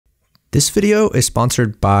This video is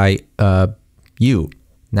sponsored by you.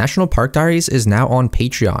 National Park Diaries is now on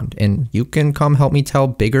Patreon, and you can come help me tell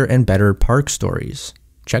bigger and better park stories.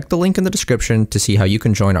 Check the link in the description to see how you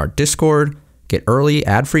can join our Discord, get early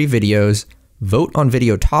ad-free videos, vote on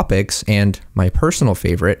video topics, and my personal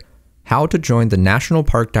favorite, how to join the National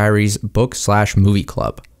Park Diaries book/movie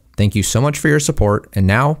club. Thank you so much for your support, and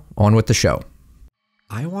now on with the show.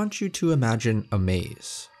 I want you to imagine a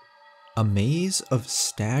maze. A maze of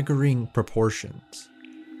staggering proportions.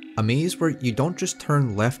 A maze where you don't just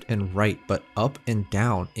turn left and right, but up and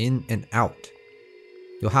down, in and out.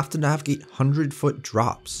 You'll have to navigate 100-foot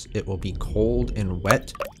drops. It will be cold and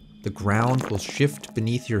wet. The ground will shift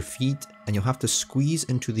beneath your feet, and you'll have to squeeze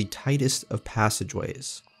into the tightest of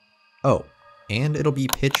passageways. Oh, and it'll be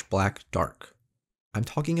pitch black dark. I'm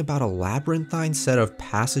talking about a labyrinthine set of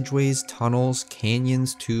passageways, tunnels,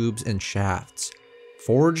 canyons, tubes, and shafts,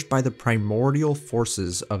 forged by the primordial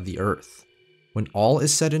forces of the earth. When all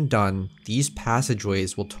is said and done, these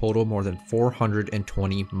passageways will total more than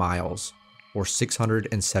 420 miles, or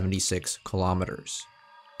 676 kilometers.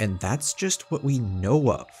 And that's just what we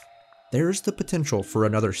know of. There's the potential for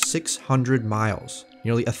another 600 miles,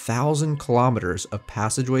 nearly 1,000 kilometers of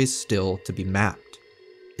passageways still to be mapped.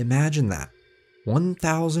 Imagine that.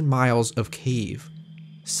 1,000 miles of cave,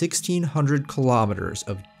 1,600 kilometers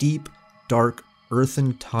of deep, dark,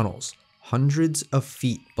 earthen tunnels, hundreds of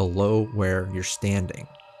feet below where you're standing.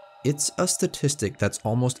 It's a statistic that's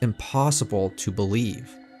almost impossible to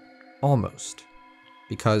believe. Almost.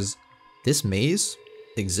 Because this maze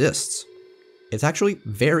exists. It's actually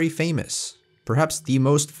very famous. Perhaps the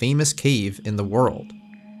most famous cave in the world.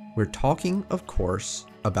 We're talking, of course,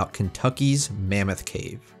 about Kentucky's Mammoth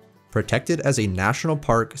Cave. Protected as a national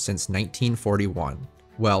park since 1941.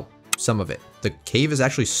 Well, some of it. The cave is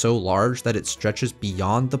actually so large that it stretches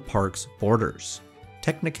beyond the park's borders.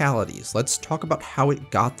 Technicalities. Let's talk about how it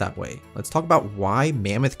got that way. Let's talk about why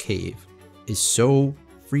Mammoth Cave is so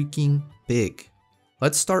freaking big.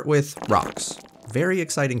 Let's start with rocks. Very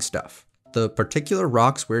exciting stuff. The particular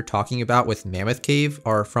rocks we're talking about with Mammoth Cave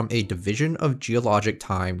are from a division of geologic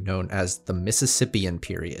time known as the Mississippian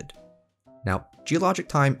period. Now, geologic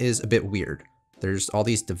time is a bit weird. There's all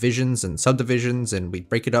these divisions and subdivisions, and we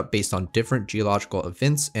break it up based on different geological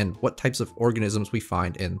events and what types of organisms we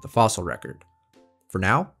find in the fossil record. For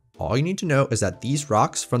now, all you need to know is that these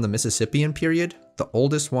rocks from the Mississippian period, the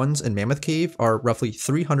oldest ones in Mammoth Cave, are roughly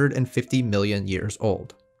 350 million years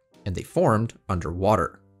old, and they formed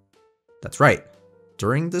underwater. That's right.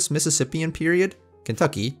 During this Mississippian period,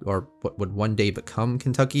 Kentucky, or what would one day become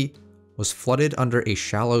Kentucky, was flooded under a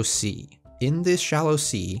shallow sea. In this shallow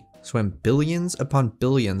sea swam billions upon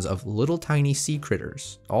billions of little tiny sea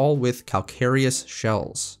critters, all with calcareous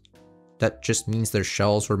shells. That just means their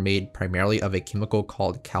shells were made primarily of a chemical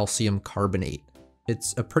called calcium carbonate.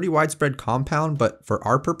 It's a pretty widespread compound, but for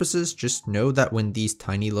our purposes, just know that when these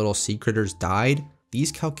tiny little sea critters died,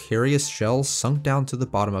 these calcareous shells sunk down to the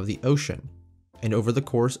bottom of the ocean, and over the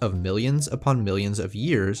course of millions upon millions of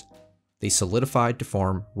years, they solidified to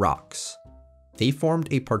form rocks. They formed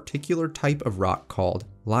a particular type of rock called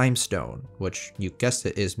limestone, which, you guessed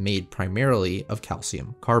it, is made primarily of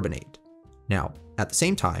calcium carbonate. Now, at the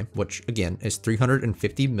same time, which again is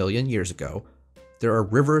 350 million years ago, there are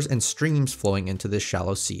rivers and streams flowing into this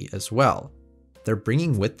shallow sea as well. They're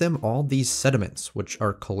bringing with them all these sediments, which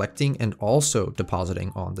are collecting and also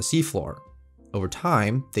depositing on the seafloor. Over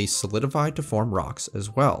time, they solidify to form rocks as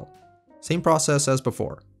well. Same process as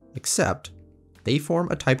before, except they form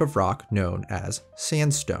a type of rock known as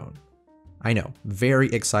sandstone. I know,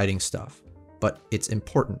 very exciting stuff, but it's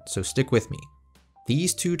important, so stick with me.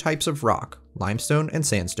 These two types of rock, limestone and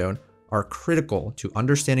sandstone, are critical to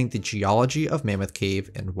understanding the geology of Mammoth Cave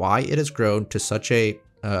and why it has grown to such a,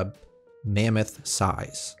 mammoth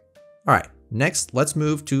size. Alright, next let's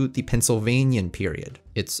move to the Pennsylvanian period.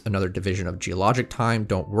 It's another division of geologic time,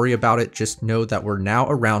 don't worry about it, just know that we're now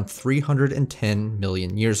around 310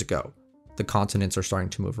 million years ago. The continents are starting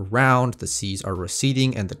to move around, the seas are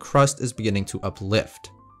receding, and the crust is beginning to uplift.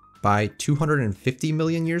 By 250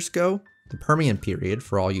 million years ago, the Permian period,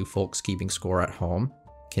 for all you folks keeping score at home,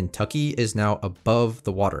 Kentucky is now above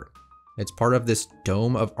the water. It's part of this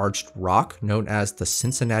dome of arched rock known as the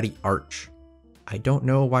Cincinnati Arch. I don't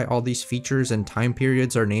know why all these features and time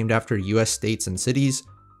periods are named after US states and cities.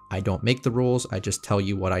 I don't make the rules, I just tell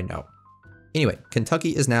you what I know. Anyway,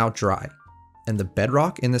 Kentucky is now dry. And the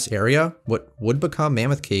bedrock in this area, what would become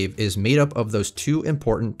Mammoth Cave, is made up of those two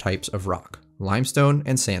important types of rock, limestone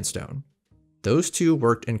and sandstone. Those two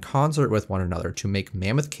worked in concert with one another to make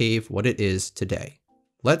Mammoth Cave what it is today.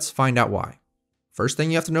 Let's find out why. First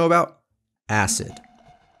thing you have to know about acid.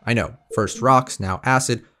 I know, first rocks, now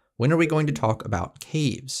acid. When are we going to talk about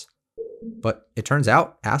caves? But it turns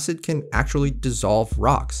out acid can actually dissolve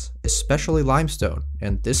rocks, especially limestone,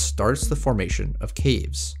 and this starts the formation of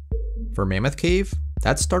caves. For Mammoth Cave,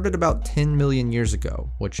 that started about 10 million years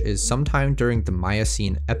ago, which is sometime during the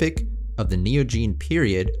Miocene epoch of the Neogene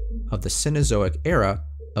period of the Cenozoic era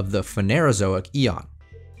of the Phanerozoic eon.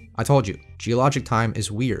 I told you, geologic time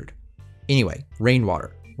is weird. Anyway,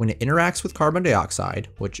 rainwater. When it interacts with carbon dioxide,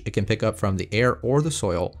 which it can pick up from the air or the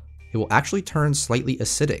soil, it will actually turn slightly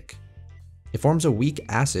acidic. It forms a weak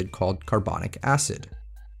acid called carbonic acid.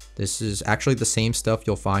 This is actually the same stuff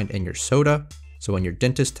you'll find in your soda, so when your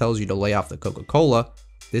dentist tells you to lay off the Coca-Cola,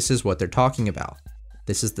 this is what they're talking about.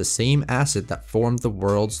 This is the same acid that formed the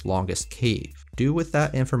world's longest cave. Do with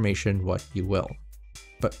that information what you will.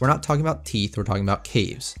 But we're not talking about teeth, we're talking about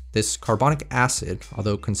caves. This carbonic acid,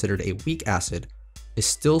 although considered a weak acid, is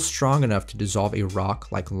still strong enough to dissolve a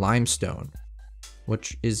rock like limestone,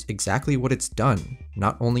 which is exactly what it's done,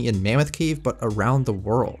 not only in Mammoth Cave, but around the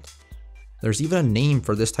world. There's even a name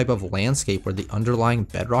for this type of landscape where the underlying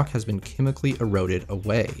bedrock has been chemically eroded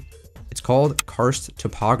away. It's called karst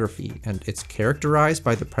topography, and it's characterized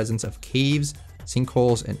by the presence of caves,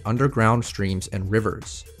 sinkholes, and underground streams and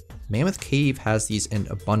rivers. Mammoth Cave has these in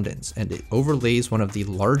abundance, and it overlays one of the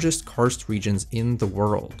largest karst regions in the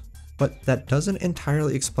world. But that doesn't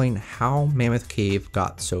entirely explain how Mammoth Cave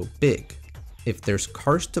got so big. If there's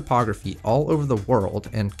karst topography all over the world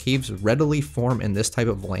and caves readily form in this type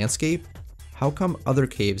of landscape, how come other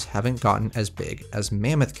caves haven't gotten as big as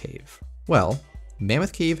Mammoth Cave? Well,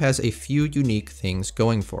 Mammoth Cave has a few unique things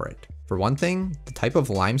going for it. For one thing, the type of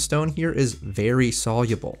limestone here is very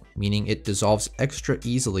soluble, meaning it dissolves extra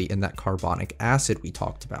easily in that carbonic acid we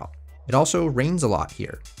talked about. It also rains a lot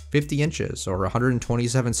here, 50 inches or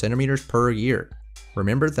 127 centimeters per year.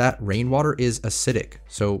 Remember that rainwater is acidic,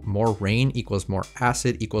 so more rain equals more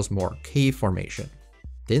acid equals more cave formation.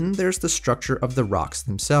 Then there's the structure of the rocks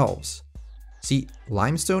themselves. See,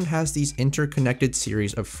 limestone has these interconnected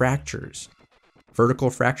series of fractures. Vertical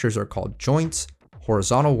fractures are called joints,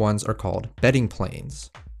 horizontal ones are called bedding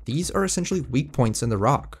planes. These are essentially weak points in the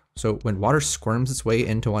rock, so when water squirms its way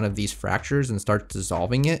into one of these fractures and starts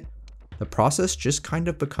dissolving it, the process just kind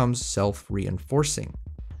of becomes self-reinforcing.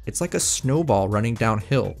 It's like a snowball running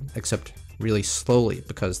downhill, except really slowly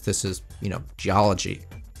because this is, geology.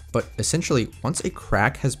 But essentially, once a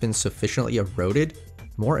crack has been sufficiently eroded,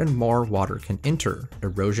 more and more water can enter,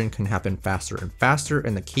 erosion can happen faster and faster,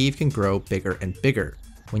 and the cave can grow bigger and bigger.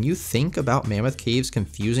 When you think about Mammoth Cave's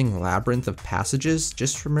confusing labyrinth of passages,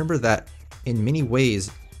 just remember that, in many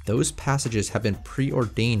ways, those passages have been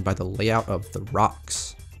preordained by the layout of the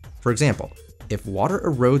rocks. For example, if water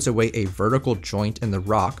erodes away a vertical joint in the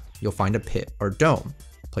rock, you'll find a pit or dome,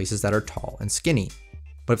 places that are tall and skinny.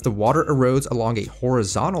 But if the water erodes along a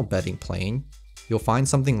horizontal bedding plane, you'll find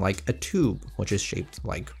something like a tube, which is shaped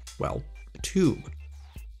like, a tube.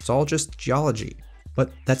 It's all just geology.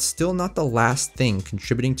 But that's still not the last thing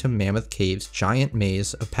contributing to Mammoth Cave's giant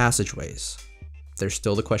maze of passageways. There's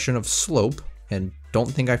still the question of slope, and don't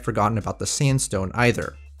think I've forgotten about the sandstone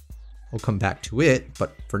either. We'll come back to it,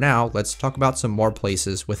 but for now, let's talk about some more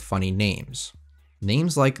places with funny names.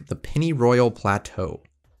 Names like the Pennyroyal Plateau.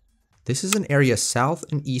 This is an area south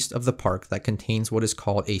and east of the park that contains what is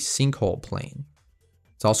called a sinkhole plain.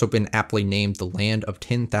 It's also been aptly named the Land of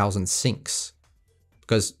 10,000 Sinks,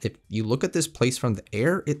 because if you look at this place from the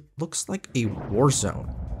air, it looks like a war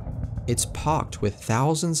zone. It's pocked with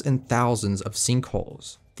thousands and thousands of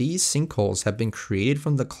sinkholes. These sinkholes have been created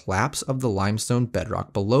from the collapse of the limestone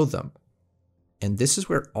bedrock below them. And this is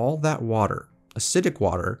where all that water, acidic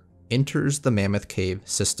water, enters the Mammoth Cave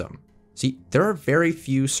system. See, there are very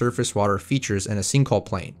few surface water features in a sinkhole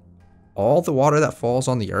plain. All the water that falls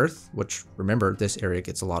on the earth, which remember this area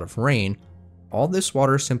gets a lot of rain, all this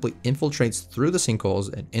water simply infiltrates through the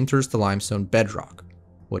sinkholes and enters the limestone bedrock,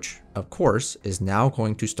 which of course is now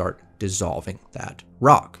going to start dissolving that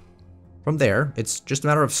rock. From there, it's just a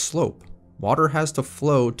matter of slope. Water has to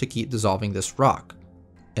flow to keep dissolving this rock,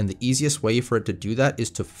 and the easiest way for it to do that is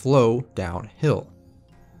to flow downhill.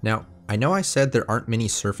 Now, I know I said there aren't many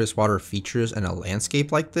surface water features in a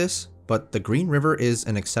landscape like this, but the Green River is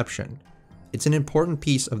an exception. It's an important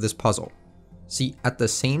piece of this puzzle. See, at the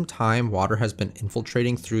same time water has been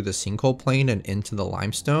infiltrating through the sinkhole plain and into the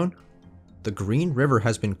limestone, the Green River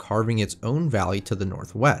has been carving its own valley to the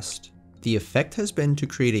northwest. The effect has been to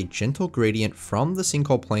create a gentle gradient from the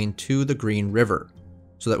sinkhole plain to the Green River,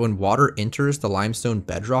 so that when water enters the limestone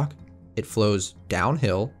bedrock, it flows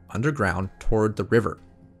downhill, underground, toward the river.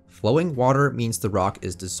 Flowing water means the rock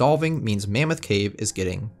is dissolving, means Mammoth Cave is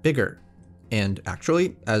getting bigger. And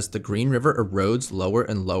actually, as the Green River erodes lower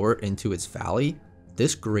and lower into its valley,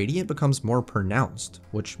 this gradient becomes more pronounced,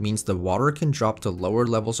 which means the water can drop to lower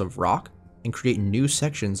levels of rock and create new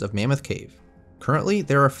sections of Mammoth Cave. Currently,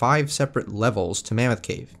 there are 5 separate levels to Mammoth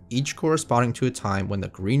Cave, each corresponding to a time when the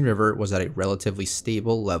Green River was at a relatively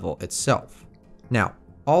stable level itself. Now,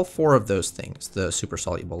 all 4 of those things, the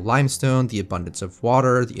supersoluble limestone, the abundance of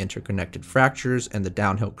water, the interconnected fractures, and the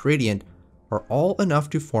downhill gradient, are all enough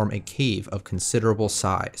to form a cave of considerable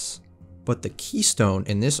size. But the keystone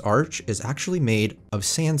in this arch is actually made of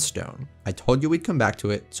sandstone. I told you we'd come back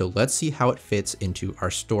to it, so let's see how it fits into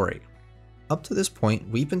our story. Up to this point,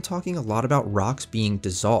 we've been talking a lot about rocks being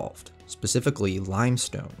dissolved, specifically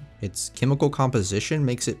limestone. Its chemical composition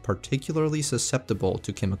makes it particularly susceptible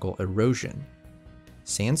to chemical erosion.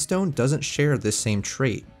 Sandstone doesn't share this same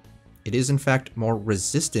trait. It is in fact more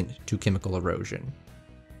resistant to chemical erosion.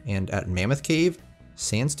 And at Mammoth Cave,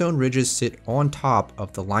 sandstone ridges sit on top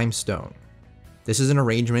of the limestone. This is an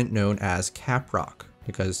arrangement known as cap rock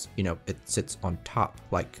because, it sits on top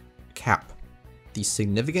like cap. The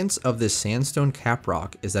significance of this sandstone cap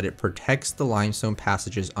rock is that it protects the limestone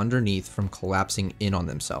passages underneath from collapsing in on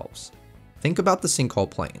themselves. Think about the sinkhole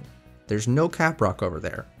plain. There's no cap rock over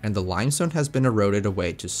there, and the limestone has been eroded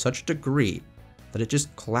away to such a degree that it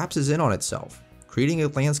just collapses in on itself, creating a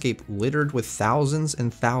landscape littered with thousands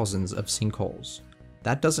and thousands of sinkholes.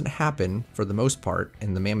 That doesn't happen, for the most part,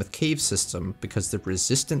 in the Mammoth Cave system because the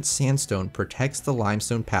resistant sandstone protects the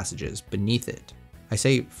limestone passages beneath it. I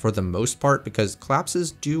say for the most part because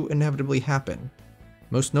collapses do inevitably happen.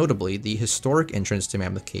 Most notably, the historic entrance to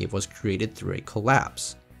Mammoth Cave was created through a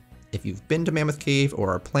collapse. If you've been to Mammoth Cave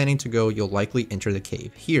or are planning to go, you'll likely enter the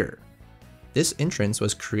cave here. This entrance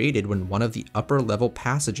was created when one of the upper level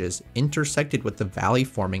passages intersected with the valley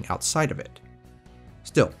forming outside of it.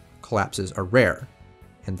 Still, collapses are rare,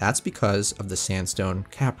 and that's because of the sandstone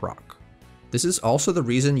cap rock. This is also the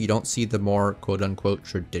reason you don't see the more quote-unquote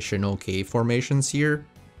traditional cave formations here.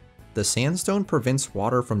 The sandstone prevents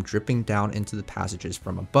water from dripping down into the passages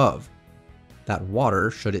from above. That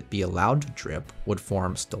water, should it be allowed to drip, would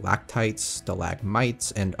form stalactites,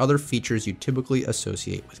 stalagmites, and other features you typically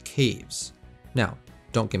associate with caves. Now,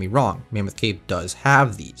 don't get me wrong, Mammoth Cave does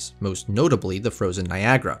have these, most notably the Frozen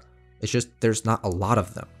Niagara. It's just there's not a lot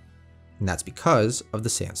of them. And that's because of the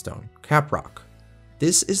sandstone cap rock.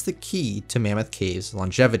 This is the key to Mammoth Cave's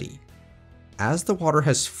longevity. As the water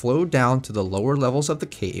has flowed down to the lower levels of the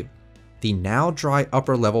cave, the now dry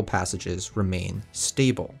upper level passages remain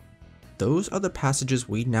stable. Those are the passages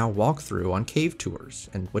we now walk through on cave tours,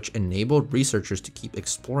 and which enabled researchers to keep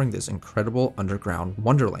exploring this incredible underground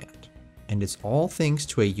wonderland. And it's all thanks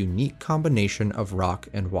to a unique combination of rock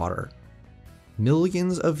and water.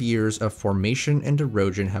 Millions of years of formation and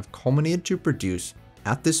erosion have culminated to produce,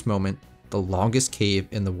 at this moment, the longest cave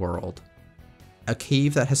in the world. A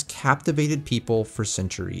cave that has captivated people for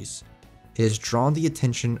centuries. It has drawn the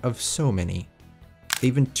attention of so many.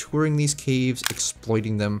 They've been touring these caves,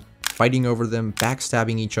 exploiting them, fighting over them,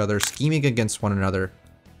 backstabbing each other, scheming against one another.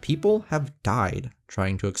 People have died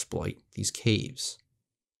trying to exploit these caves.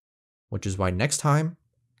 Which is why next time,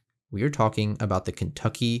 we are talking about the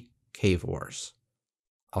Kentucky Cave Wars.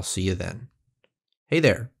 I'll see you then. Hey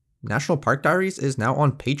there, National Park Diaries is now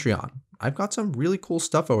on Patreon. I've got some really cool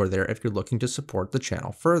stuff over there if you're looking to support the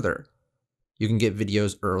channel further. You can get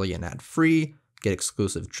videos early and ad-free, get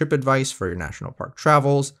exclusive trip advice for your national park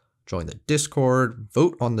travels, join the Discord,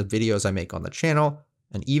 vote on the videos I make on the channel,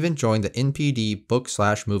 and even join the NPD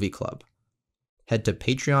book/movie club. Head to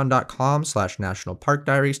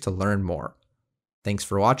patreon.com/nationalparkdiaries to learn more. Thanks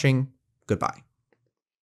for watching. Goodbye.